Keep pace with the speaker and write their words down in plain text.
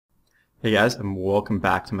Hey guys, and welcome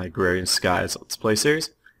back to my Agrarian Skies Let's Play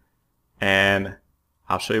series. And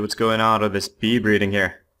I'll show you what's going on with this bee breeding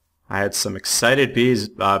here. I had some excited bees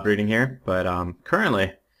breeding here, but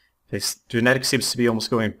currently, this genetics seems to be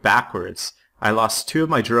almost going backwards. I lost 2 of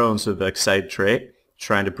my drones with the excited trait,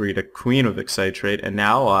 trying to breed a queen with excited trait, and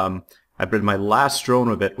now I bred my last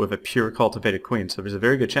drone with it with a pure cultivated queen, so there's a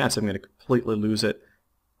very good chance I'm going to completely lose it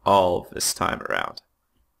all this time around.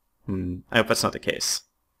 I hope that's not the case.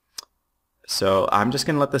 So I'm just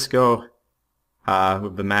going to let this go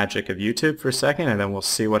with the magic of YouTube for a second, and then we'll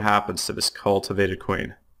see what happens to this cultivated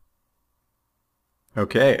queen.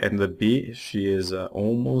 Okay, and the bee, she is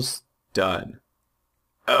almost done.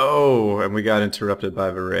 Oh, and we got interrupted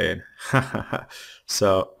by the rain.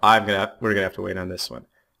 So we're gonna have to wait on this one.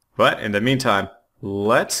 But in the meantime,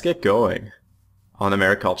 let's get going on the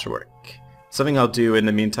mariculture work. Something I'll do in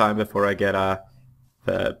the meantime before I get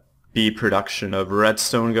the bee production of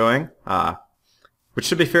redstone going, which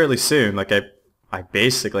should be fairly soon. Like I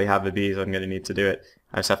basically have the bees. I'm going to need to do it.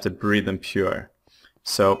 I just have to breed them pure.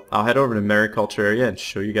 So I'll head over to the mariculture area and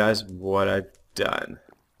show you guys what I've done.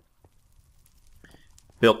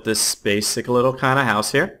 Built this basic little kind of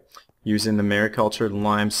house here using the mariculture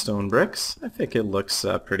limestone bricks. I think it looks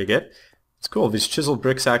pretty good. It's cool. These chiseled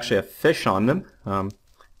bricks actually have fish on them.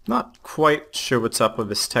 Not quite sure what's up with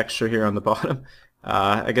this texture here on the bottom.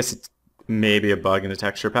 I guess it's maybe a bug in the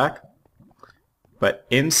texture pack. But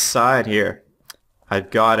inside here,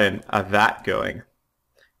 I've gotten a vat going.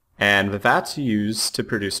 And the vat's used to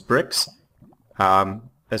produce bricks,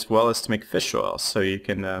 as well as to make fish oil. So you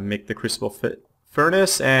can make the crucible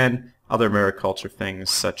furnace and other mariculture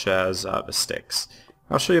things, such as the sticks.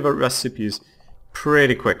 I'll show you the recipes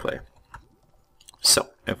pretty quickly. So,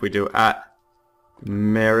 if we do at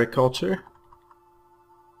mariculture.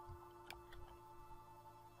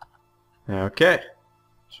 Okay,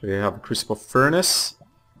 so we have a crucible furnace.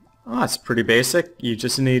 Oh, it's pretty basic. You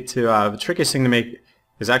just need to, the trickiest thing to make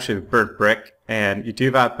is actually the burnt brick, and you do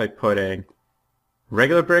that by putting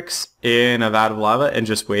regular bricks in a vat of lava and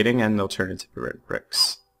just waiting, and they'll turn into burnt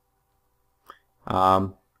bricks.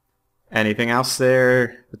 Anything else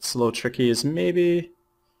there that's a little tricky is maybe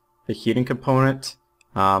the heating component.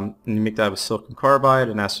 And you make that with silicon carbide,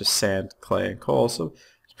 and that's just sand, clay, and coal, so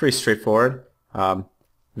it's pretty straightforward.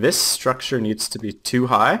 This structure needs to be too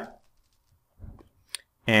high,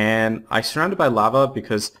 and I surrounded by lava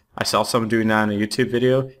because I saw someone doing that in a YouTube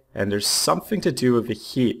video, and there's something to do with the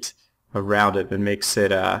heat around it that makes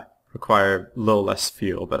it require a little less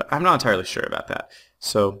fuel, but I'm not entirely sure about that.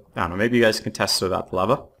 So, I don't know, maybe you guys can test it without the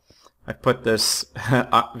lava. I put this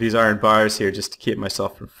these iron bars here just to keep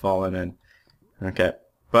myself from falling in. Okay,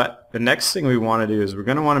 but the next thing we want to do is we're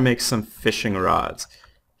going to want to make some fishing rods,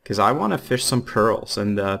 because I want to fish some pearls,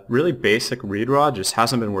 and the really basic reed rod just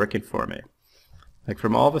hasn't been working for me. Like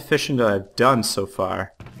from all the fishing that I've done so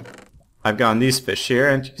far, I've gotten these fish here,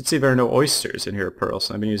 and you can see there are no oysters in here or pearls,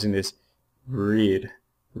 so I've been using these reed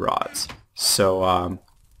rods. So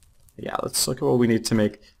yeah, let's look at what we need to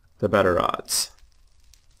make the better rods.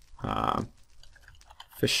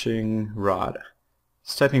 Fishing rod.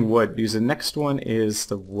 Let's type in wood, because the next one is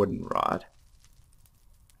the wooden rod.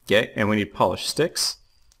 Okay, and we need polished sticks,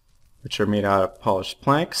 which are made out of polished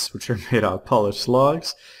planks, which are made out of polished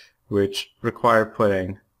logs, which require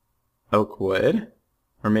putting oak wood,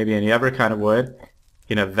 or maybe any other kind of wood,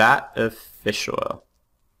 in a vat of fish oil.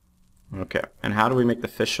 Okay, and how do we make the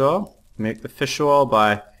fish oil? We make the fish oil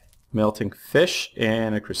by melting fish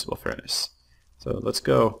in a crucible furnace. So let's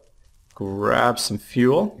go grab some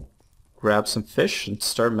fuel, grab some fish, and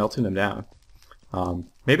start melting them down.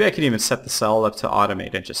 Maybe I can even set the cell up to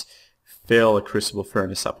automate and just fill a crucible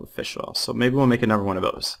furnace up with fish oil. So maybe we'll make another one of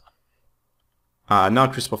those. Not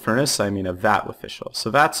a crucible furnace, I mean a vat with fish oil.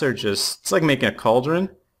 So vats are just, it's like making a cauldron,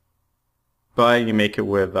 but you make it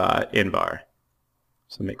with Invar.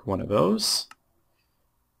 So make one of those.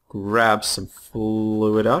 Grab some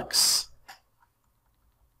fluiducts.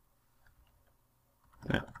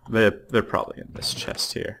 Yeah, they're probably in this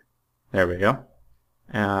chest here. There we go.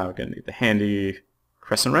 We're going to need the handy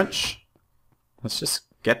crescent wrench. Let's just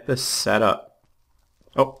get this set up.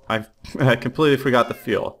 Oh, I completely forgot the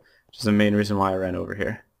fuel, which is the main reason why I ran over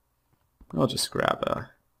here. I'll just grab a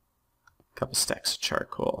couple stacks of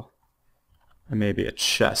charcoal and maybe a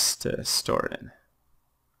chest to store it in.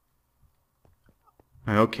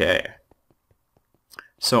 Okay.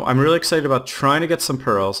 So I'm really excited about trying to get some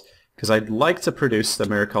pearls, because I'd like to produce the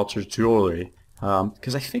mariculture jewelry,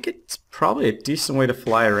 because I think it's probably a decent way to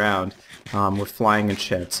fly around with flying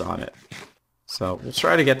enchants on it. So we'll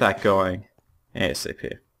try to get that going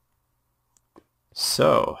ASAP.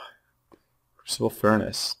 So, crucible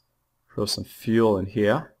furnace. throw some fuel in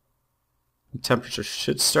here. The temperature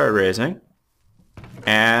should start raising.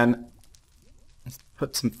 And let's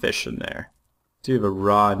put some fish in there. Do have a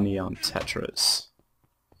raw neon tetras.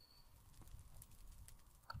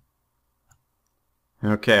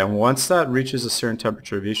 Okay, and once that reaches a certain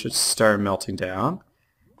temperature, these should start melting down.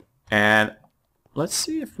 And let's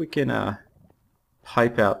see if we can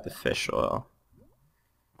pipe out the fish oil.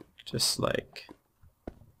 Just like...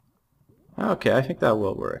 Okay, I think that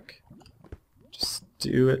will work. Just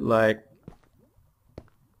do it like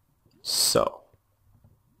so.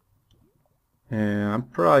 And I'm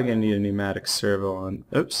probably going to need a pneumatic servo on...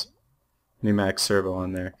 Oops. Pneumatic servo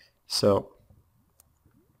on there. So...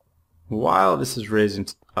 while this is raising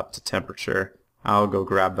up to temperature, I'll go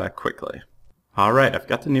grab that quickly. Alright, I've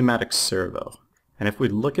got the pneumatic servo. And if we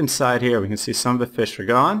look inside here, we can see some of the fish are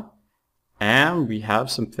gone. And we have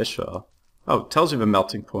some fish oil. Oh, it tells you the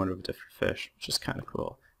melting point of a different fish, which is kind of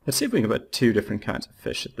cool. Let's see if we can put 2 different kinds of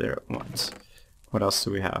fish in there at once. What else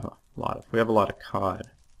do we have? We have a lot of cod.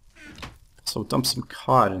 So we'll dump some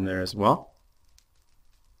cod in there as well.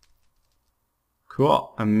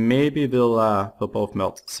 Cool. And maybe they'll both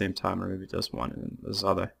melt at the same time, or maybe just one and then this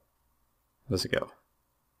other. Does it go?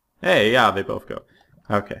 Hey, yeah, they both go.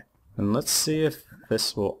 Okay. And let's see if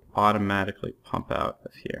this will automatically pump out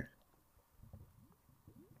of here.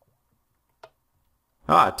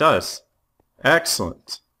 Ah, it does.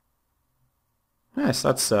 Excellent. Nice,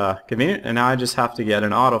 that's convenient. And now I just have to get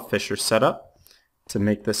an auto fisher set up to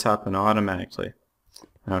make this happen automatically.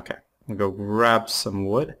 Okay, we'll go grab some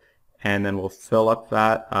wood, and then we'll fill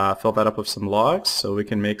that up with some logs so we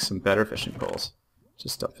can make some better fishing poles.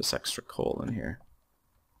 Just dump this extra coal in here.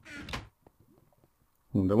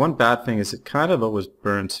 The one bad thing is it kind of always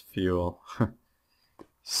burns fuel.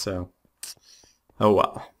 So, oh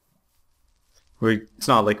well. It's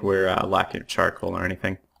not like we're lacking charcoal or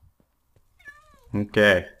anything.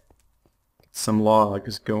 Okay. Get some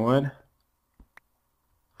logs going.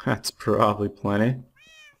 That's probably plenty.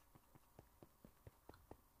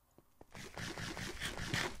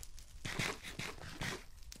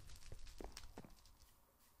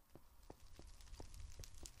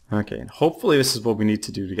 Okay, and hopefully this is what we need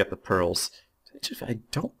to do to get the pearls. I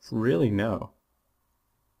don't really know.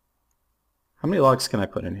 How many logs can I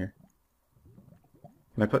put in here?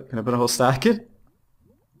 Can I put a whole stack in?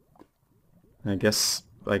 I guess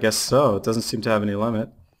so. It doesn't seem to have any limit.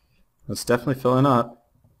 It's definitely filling up.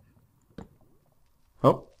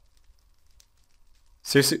 Oh.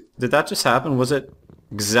 Seriously, did that just happen? Was it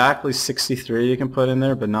exactly 63 you can put in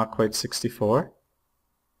there, but not quite 64?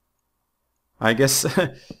 I guess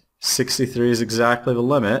 63 is exactly the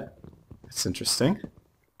limit. That's interesting.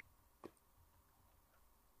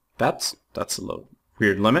 That's a little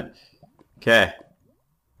weird limit. Okay.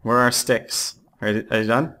 Where are our sticks? Are you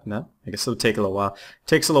done? No? I guess it'll take a little while. It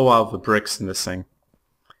takes a little while with the bricks in this thing.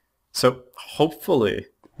 So hopefully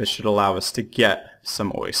this should allow us to get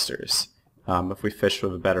some oysters if we fish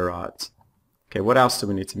with better odds. Okay, what else do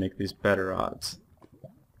we need to make these better odds?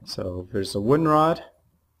 So there's a wooden rod,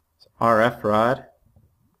 RF rod,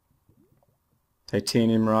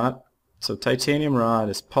 titanium rod. So titanium rod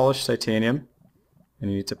is polished titanium, and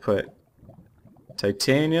you need to put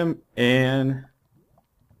titanium in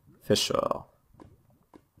fish oil.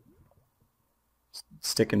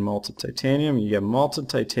 Stick in molten titanium. You get molten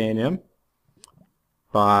titanium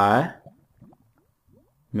by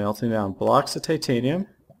melting down blocks of titanium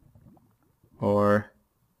or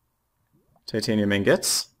titanium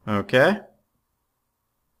ingots. Okay.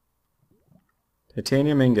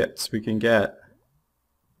 Titanium ingots we can get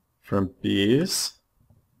from bees.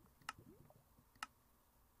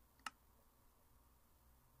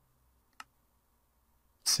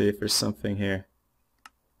 Let's see if there's something here.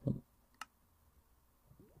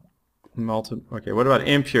 Molten. Okay, what about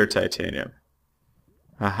impure titanium?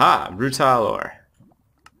 Aha, rutile ore.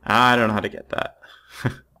 I don't know how to get that.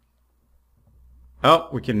 Oh,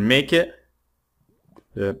 we can make it.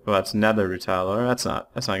 Well, that's nether rutile ore. That's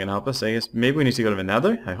not gonna help us. I guess maybe we need to go to the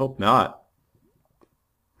nether? I hope not.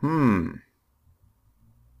 I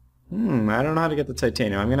don't know how to get the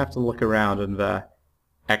titanium. I'm gonna have to look around in the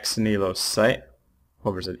Ex Nihilo site.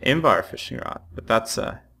 Oh, there's an Invar fishing rod, but that's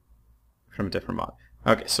from a different mod.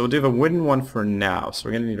 Okay, so we'll do the wooden one for now. So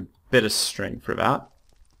we're gonna need a bit of string for that.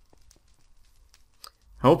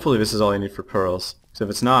 Hopefully this is all I need for pearls. So if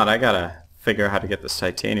it's not, I gotta figure out how to get this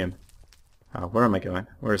titanium. Where am I going?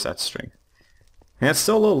 Where is that string? And it's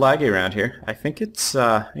still a little laggy around here. I think it's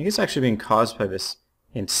actually being caused by this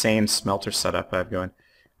insane smelter setup I have going.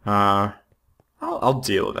 I'll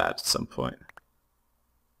deal with that at some point.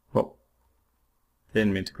 Whoa.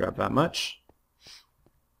 Didn't mean to grab that much.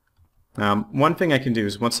 One thing I can do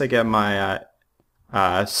is once I get my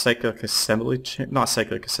cyclic assembly, not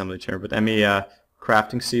cyclic assembly chamber, but ME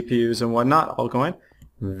crafting CPUs and whatnot all going,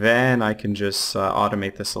 then I can just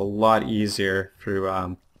automate this a lot easier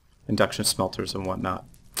through induction smelters and whatnot,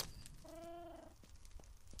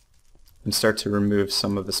 and start to remove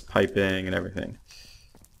some of this piping and everything.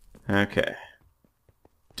 Okay.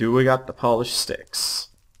 Do we got the polished sticks?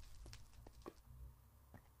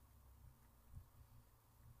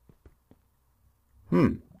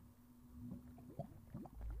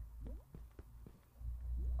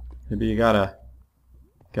 Maybe you gotta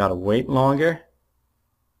wait longer.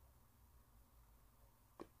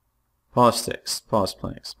 Polish sticks, polish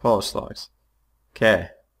planks, polish logs.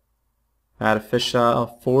 Okay. Add a fish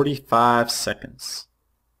out, 45 seconds.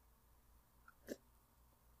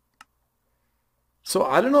 So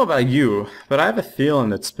I don't know about you, but I have a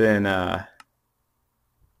feeling it's been more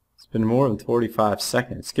than 45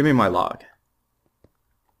 seconds. Give me my log.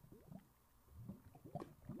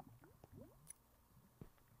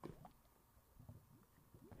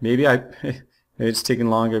 Maybe it's taking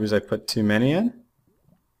longer because I put too many in.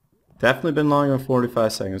 Definitely been longer than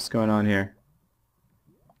 45 seconds. What's going on here?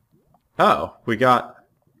 Oh, we got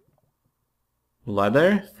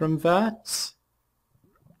leather from that?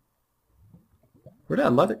 Where'd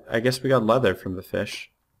that leather? I guess we got leather from the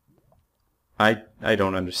fish. I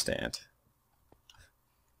don't understand.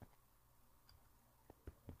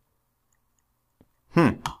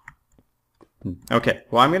 Okay,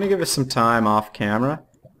 well I'm gonna give it some time off camera,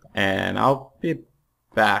 and I'll be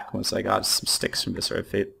back once I got some sticks from this or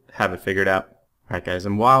have it figured out. Alright guys,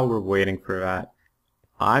 and while we're waiting for that,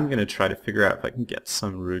 I'm gonna try to figure out if I can get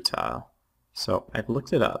some rutile. So I've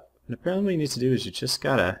looked it up, and apparently what you need to do is you just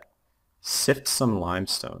gotta sift some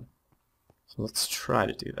limestone. So let's try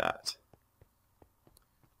to do that.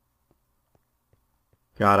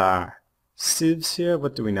 Got our sieves here.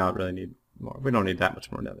 What do we not really need more? We don't need that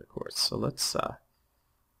much more nether quartz. So let's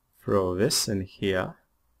throw this in here.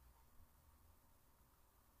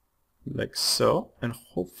 Like so. And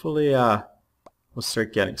hopefully we'll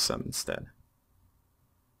start getting some instead.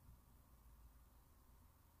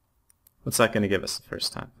 What's that going to give us the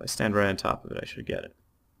first time? If I stand right on top of it, I should get it.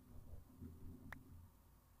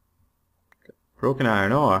 Broken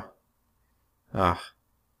iron ore. Oh,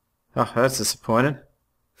 that's disappointing.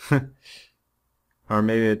 Or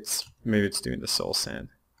maybe it's doing the soul sand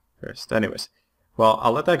first. Anyways, well,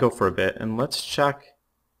 I'll let that go for a bit, and let's check.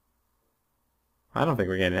 I don't think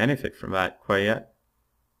we're getting anything from that quite yet.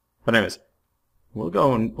 But anyways, we'll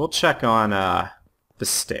go and we'll check on the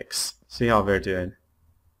sticks. See how they're doing.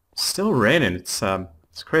 It's still raining. It's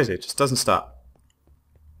crazy. It just doesn't stop.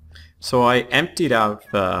 So I emptied out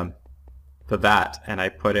the vat, and I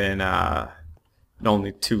put in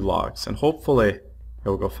only 2 logs, and hopefully it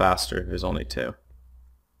will go faster if there's only 2.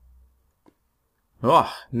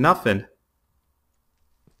 Oh, nothing.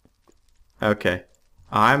 Okay,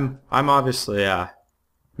 I'm obviously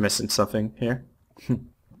missing something here.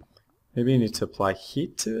 Maybe you need to apply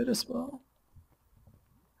heat to it as well.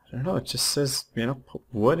 I don't know. It just says, you know, put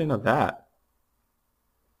wood in a vat.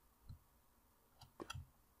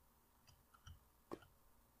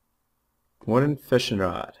 Wooden fishing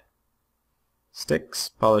rod. Sticks,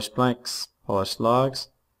 polished planks, polished logs,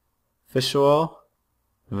 fish oil,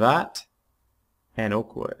 vat, and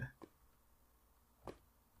oak wood.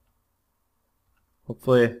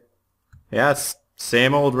 Hopefully, yeah, it's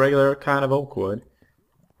same old regular kind of oak wood.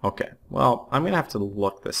 Okay, well, I'm going to have to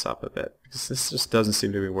look this up a bit, because this just doesn't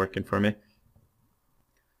seem to be working for me.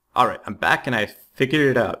 Alright, I'm back and I figured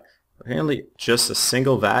it out. Apparently, just a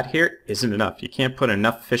single vat here isn't enough. You can't put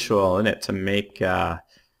enough fish oil in it to make the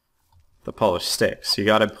polished sticks. You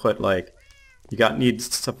gotta put like, need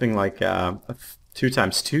something like a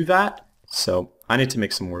 2x2 vat. So I need to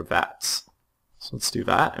make some more vats. So let's do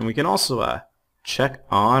that, and we can also check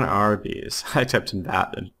on our bees. I typed in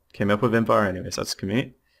vat and came up with invar. Anyways, that's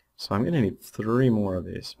convenient. So I'm gonna need 3 more of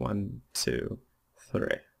these. 1, 2, 3.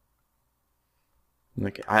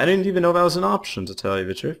 Okay, I didn't even know that was an option, to tell you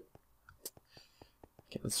the truth.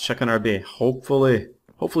 Okay, let's check on our bee. Hopefully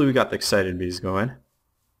we got the excited bees going.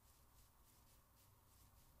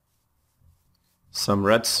 Some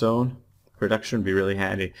redstone production would be really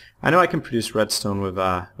handy. I know I can produce redstone with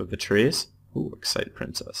the trees. Ooh, excited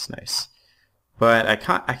princess, nice. But I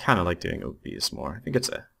kind of like doing it with bees more. I think it's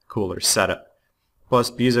a cooler setup. Plus,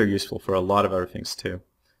 bees are useful for a lot of other things too.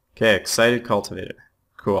 Okay, excited cultivated.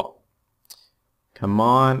 Cool. Come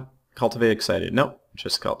on, cultivate excited. Nope,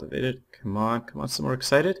 just cultivated. Come on, some more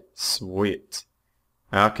excited. Sweet.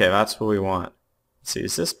 Okay, that's what we want. Let's see,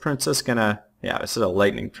 is this princess gonna... Yeah, this is a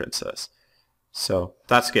lightning princess. So,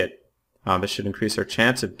 that's good. This should increase our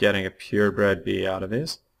chance of getting a purebred bee out of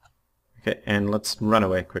these. Okay, and let's run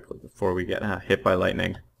away quickly before we get hit by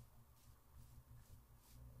lightning.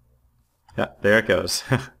 Yeah, there it goes.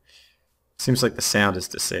 Seems like the sound is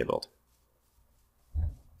disabled.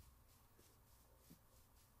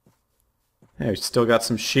 Hey, we still got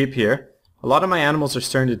some sheep here. A lot of my animals are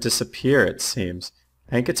starting to disappear, it seems.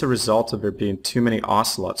 I think it's a result of there being too many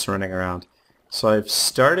ocelots running around. So I've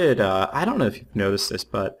started, I don't know if you've noticed this,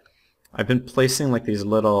 but I've been placing like these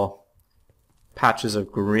little patches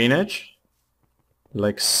of greenage,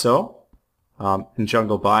 like so, in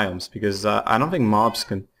jungle biomes, because I don't think mobs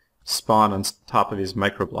can spawn on top of these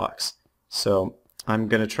microblocks. So I'm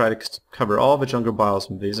going to try to cover all the jungle biomes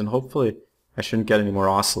with these, and hopefully I shouldn't get any more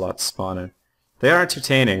ocelots spawning. They are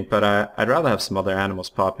entertaining, but I'd rather have some other animals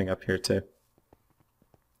popping up here too.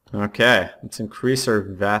 Okay, let's increase our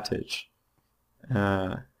wattage.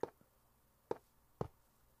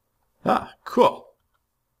 Cool.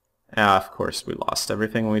 Of course we lost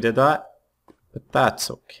everything when we did that, but that's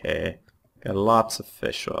okay. Got lots of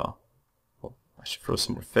fish oil. Oh, I should throw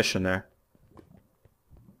some more fish in there.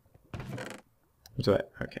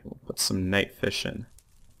 Okay, we'll put some night fish in.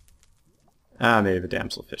 Maybe the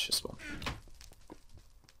damselfish as well.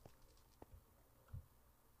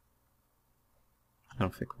 I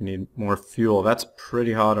don't think we need more fuel. That's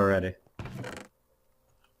pretty hot already.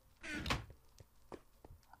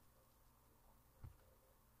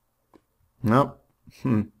 Nope.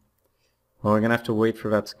 Well, we're gonna have to wait for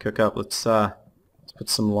that to cook up. Let's put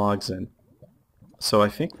some logs in. So I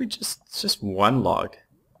think we it's just one log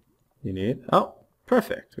you need. Oh,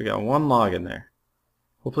 perfect. We got one log in there.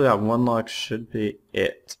 Hopefully that one log should be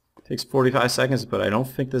it. Takes 45 seconds, but I don't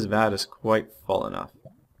think this vat is quite full enough.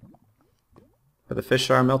 But the fish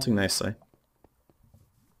are melting nicely.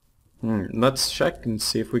 Let's check and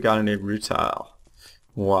see if we got any rutile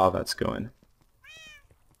while that's going.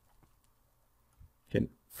 Can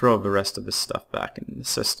throw the rest of this stuff back in the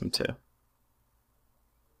system too.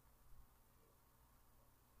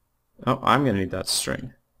 Oh, I'm gonna need that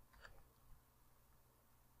string.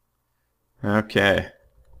 Okay.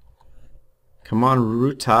 Come on,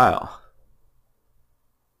 rutile.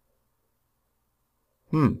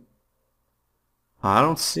 I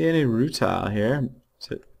don't see any rutile here. Is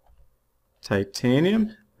it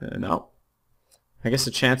titanium? No. I guess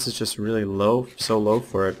the chance is just really low, so low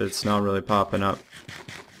for it, but it's not really popping up.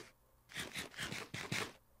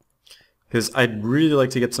 Because I'd really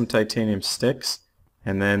like to get some titanium sticks,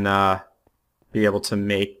 and then be able to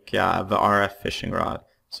make the RF fishing rod.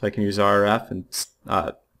 So I can use RF and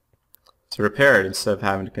to repair it instead of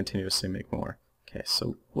having to continuously make more. Okay,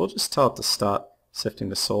 so we'll just tell it to stop sifting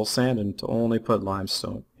the soul sand and to only put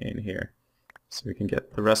limestone in here. So we can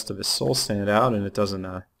get the rest of his soul sand out and it doesn't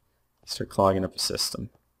start clogging up the system.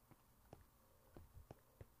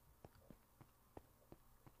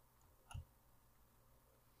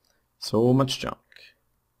 So much junk.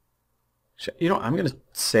 You know, I'm going to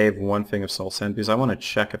save one thing of soul sand because I want to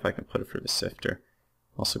check if I can put it through the sifter.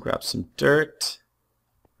 Also grab some dirt,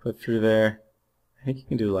 put through there. I think you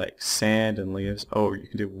can do like sand and leaves. Oh, you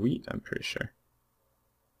can do wheat, I'm pretty sure.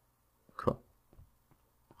 Cool.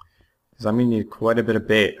 Because I'm going to need quite a bit of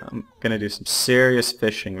bait. I'm going to do some serious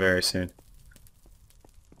fishing very soon.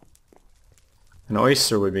 An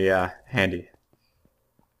oyster would be handy.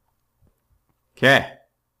 Okay.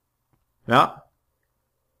 Well,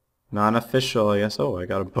 non-official, I guess. Oh, I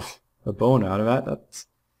got a bone out of that.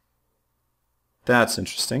 That's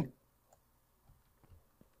interesting.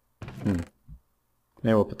 Maybe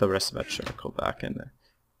we'll put the rest of that charcoal back in there.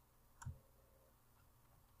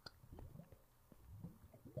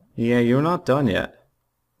 Yeah, you're not done yet.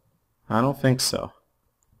 I don't think so.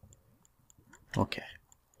 Okay.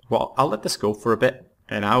 Well, I'll let this go for a bit,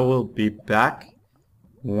 and I will be back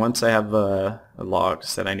once I have the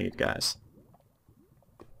logs that I need, guys.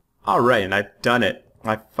 Alright, and I've done it.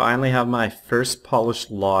 I finally have my first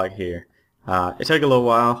polished log here. It took a little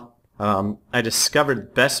while. I discovered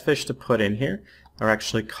the best fish to put in here are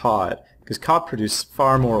actually cod, because cod produce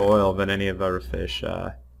far more oil than any of our fish.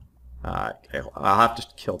 I'll have to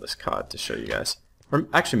kill this cod to show you guys. Or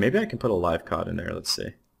actually, maybe I can put a live cod in there. Let's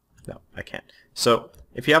see. No, I can't. So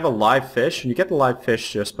if you have a live fish, and you get the live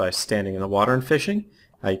fish just by standing in the water and fishing,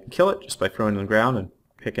 you can kill it just by throwing it on the ground and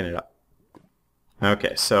picking it up.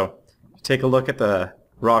 Okay, so take a look at the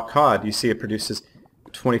raw cod. You see it produces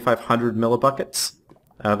 2,500 millibuckets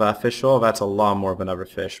of fish oil. That's a lot more than other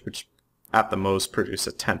fish, which at the most produce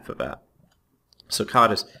a tenth of that. So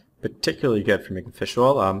cod is particularly good for making fish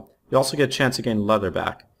oil. You also get a chance to gain leather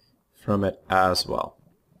back from it as well.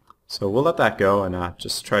 So we'll let that go and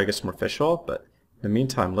just try to get some more fish oil, but In the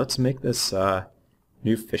meantime, let's make this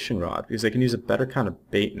new fishing rod, because I can use a better kind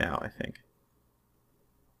of bait now, I think.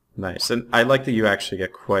 Nice. And I like that you actually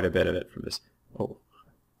get quite a bit of it from this. Oh,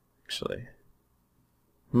 actually.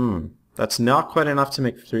 That's not quite enough to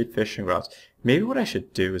make 3 fishing rods. Maybe what I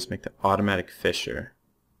should do is make the automatic fisher.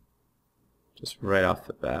 Just right off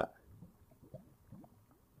the bat.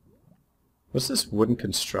 What's this wooden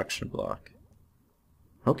construction block?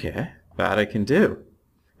 Okay, that I can do.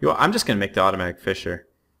 Yo, I'm just going to make the automatic fisher.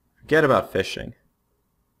 Forget about fishing.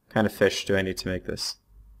 What kind of fish do I need to make this?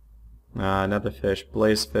 Another fish,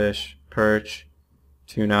 blazefish, perch,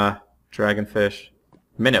 tuna, dragonfish,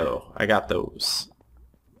 minnow. I got those.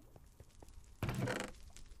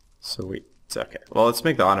 Sweet. Okay. Well, let's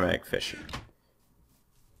make the automatic fisher.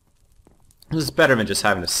 This is better than just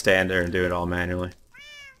having to stand there and do it all manually.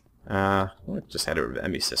 We'll just have a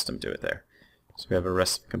ME system do it there. So we have a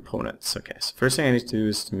rest of components. Okay, so first thing I need to do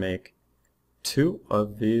is to make 2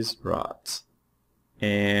 of these rods.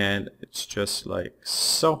 And it's just like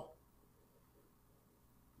so.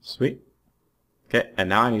 Sweet. Okay, and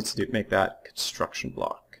now I need to make that construction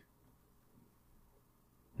block.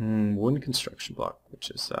 Wooden construction block, which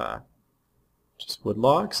is just wood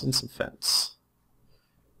logs and some fence.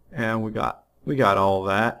 And we got all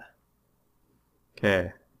that.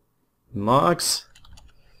 Okay. Logs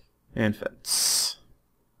and fence.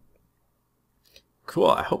 Cool.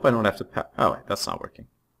 I hope I don't have to oh wait, that's not working.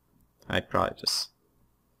 I'd probably just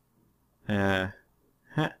I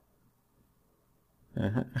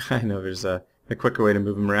know there's a quicker way to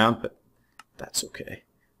move them around, but that's okay.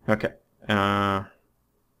 Okay.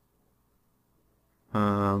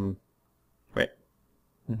 Wait.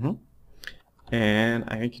 And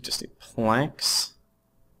I think you just need planks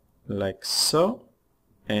like so,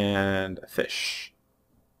 and a fish.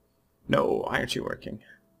 No, why aren't you working?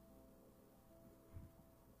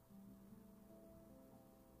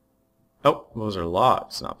 Oh, those are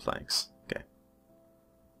logs, not planks. Okay.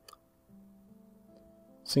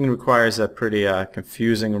 This thing requires a pretty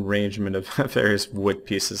confusing arrangement of various wood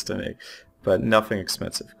pieces to make, but nothing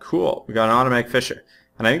expensive. Cool, we got an automatic fisher.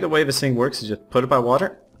 And I think the way this thing works is just put it by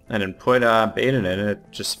water, and then put bait in it, and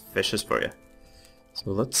it just fishes for you.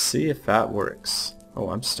 So let's see if that works. Oh,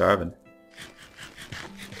 I'm starving.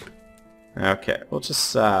 Okay, we'll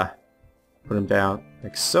just put him down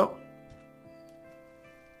like so.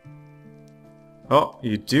 Oh,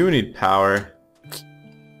 you do need power.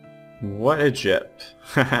 What a jip.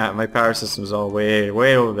 My power system's all way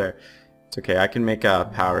over there. It's okay, I can make a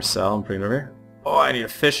power cell and bring it over here. Oh, I need a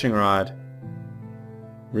fishing rod.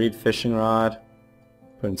 Reed fishing rod.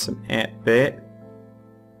 Put in some ant bait.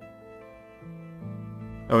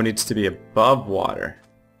 Oh, it needs to be above water.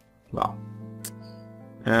 Well,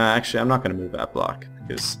 actually, I'm not going to move that block,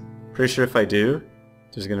 because I'm pretty sure if I do,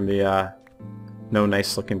 there's going to be no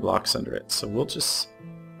nice looking blocks under it. So we'll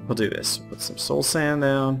do this. We'll put some soul sand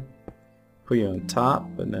down, put you on top,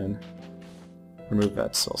 and then remove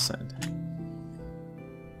that soul sand.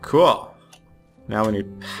 Cool. Now we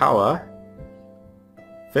need power,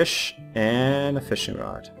 fish, and a fishing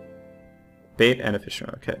rod. Bait and a fishing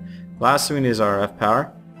rod. Okay. Last thing we need is RF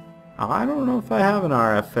power. I don't know if I have an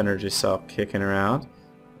RF energy cell kicking around.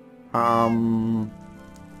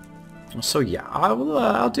 So yeah,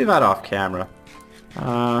 I'll do that off camera.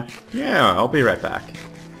 Yeah, I'll be right back.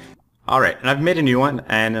 Alright, and I've made a new one,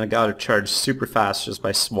 and I got it charged super fast just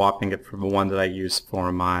by swapping it from the one that I use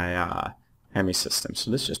for my ME system. So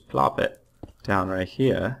let's just plop it down right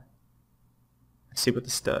here. Let's see what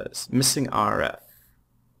this does. Missing RF.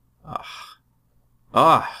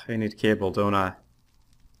 I need cable, don't I?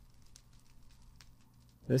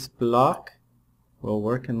 This block will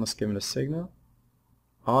work unless given a signal.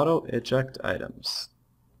 Auto eject items.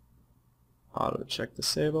 Auto eject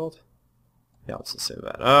disabled. Yeah, let's disable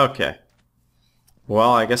that. Okay.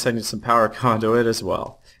 Well, I guess I need some power conduit as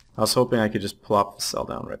well. I was hoping I could just plop the cell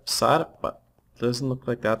down right beside it, but it doesn't look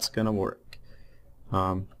like that's gonna work.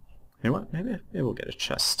 You know what? Maybe we'll get a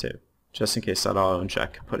chest too, just in case that auto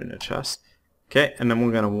inject can put in a chest. Okay, and then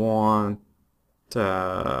we're gonna want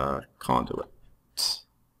conduit.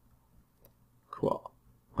 Cool.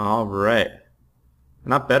 All right.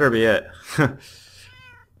 And that better be it.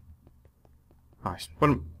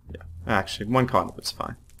 Actually, one conduit's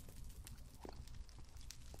fine.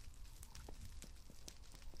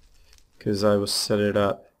 Because I will set it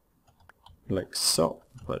up like so.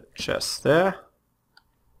 Put a chest there.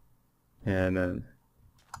 And then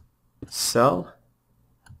cell.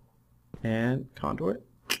 And conduit.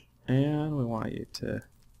 And we want you to...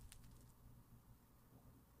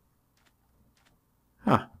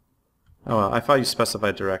 Huh. Oh well, I thought you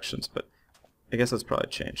specified directions, but I guess that's probably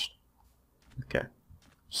changed. Okay,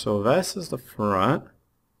 so this is the front,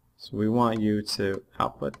 so we want you to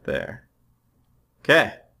output there.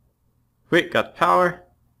 Okay, wait, got the power,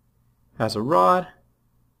 has a rod.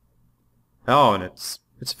 Oh, and it's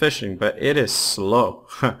fishing, but it is slow.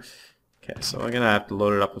 Okay, so we're gonna have to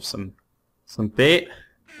load it up with some bait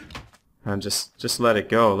and just let it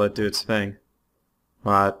go, let it do its thing.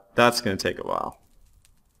 That's gonna take a while.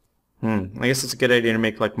 I guess it's a good idea to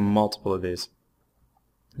make like multiple of these.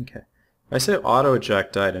 Okay, if I say auto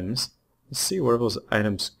eject items, let's see where those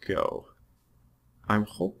items go. I'm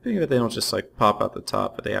hoping that they don't just like pop out the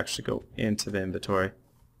top, but they actually go into the inventory.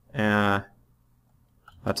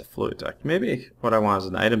 That's a fluid duct. Maybe what I want is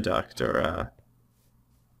an item duct, or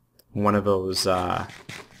one of those. One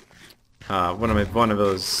of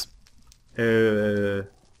those.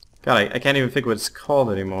 God, I can't even think what it's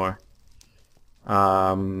called anymore.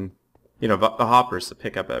 You know, the hoppers to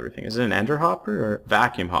pick up everything. Is it an ender hopper or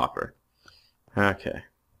vacuum hopper? Okay.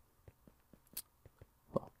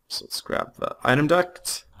 Well, so let's grab the item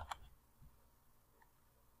duct.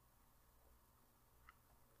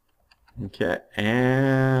 Okay,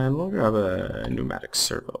 and we'll grab a pneumatic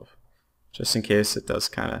servo, just in case it does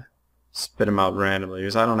kind of spit them out randomly,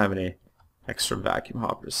 because I don't have any extra vacuum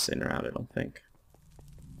hoppers sitting around, I don't think.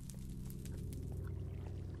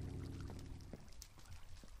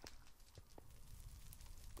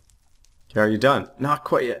 Okay, are you done? Not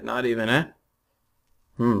quite yet, not even, eh?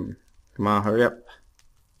 Come on, hurry up.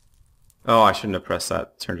 Oh, I shouldn't have pressed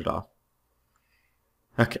that, turned it off.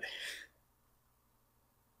 Okay.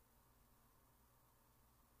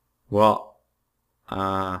 Well,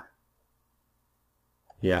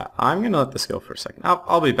 yeah, I'm gonna let this go for a second.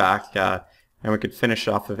 I'll be back, and we could finish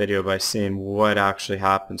off the video by seeing what actually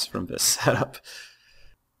happens from this setup.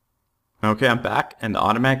 Okay, I'm back, and the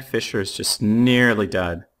automatic fisher is just nearly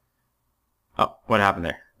dead. Oh, what happened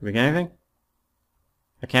there? Did we get anything?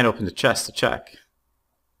 I can't open the chest to check.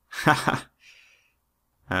 Haha.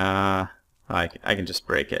 I can just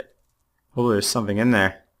break it. Oh, there's something in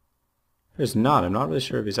there. There's not. I'm not really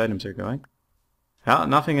sure if these items are going. Well,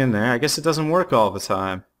 nothing in there. I guess it doesn't work all the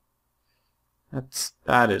time.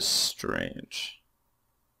 That is strange.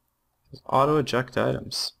 Auto eject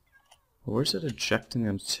items. Where's it ejecting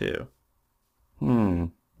them to?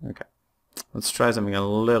 Okay. Let's try something a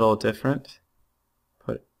little different.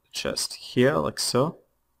 Put the chest here, like so.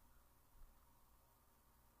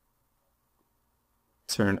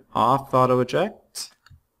 Turn off auto eject.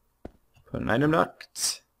 Put an item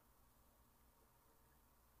duct.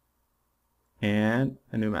 And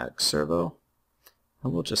a pneumatic servo.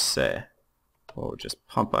 And we'll just say, well, we'll just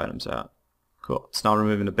pump items out. Cool. It's not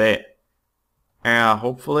removing the bait. And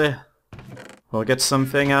hopefully we'll get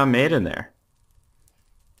something made in there.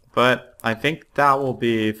 But I think that will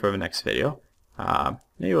be for the next video.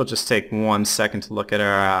 Maybe we'll just take 1 second to look at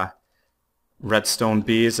our redstone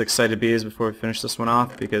bees, excited bees, before we finish this one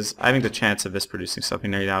off, because I think the chance of this producing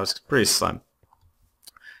something right now is pretty slim.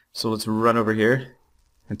 So let's run over here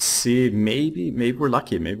and see, maybe we're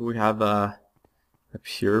lucky. Maybe we have a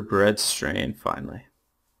purebred strain finally.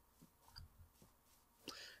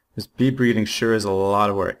 This bee breeding sure is a lot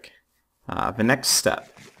of work. The next step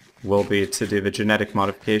will be to do the genetic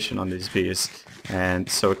modification on these bees, and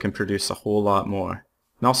so it can produce a whole lot more.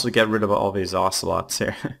 And also get rid of all these ocelots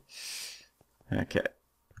here. Okay,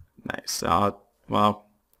 nice. Well,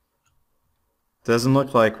 doesn't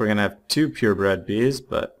look like we're gonna have 2 purebred bees,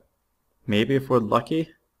 but maybe if we're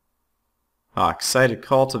lucky. Excited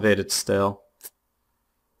cultivated still.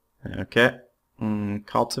 Okay.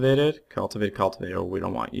 Cultivated. Oh, we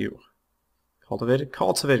don't want you.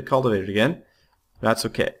 Cultivated again. That's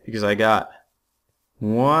okay, because I got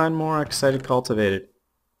 1 more excited cultivated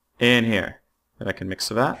in here that I can mix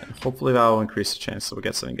with that, and hopefully that will increase the chance that we'll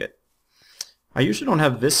get something good. I usually don't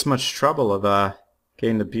have this much trouble of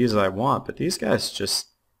getting the bees that I want, but these guys just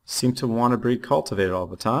seem to want to breed cultivated all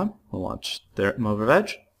the time. We'll launch them over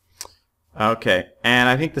veg. Okay, and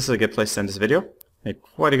I think this is a good place to end this video. Made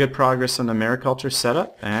quite a good progress on the mariculture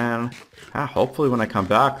setup, and hopefully when I come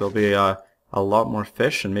back there'll be a lot more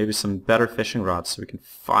fish and maybe some better fishing rods so we can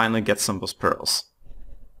finally get some of those pearls.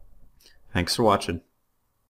 Thanks for watching.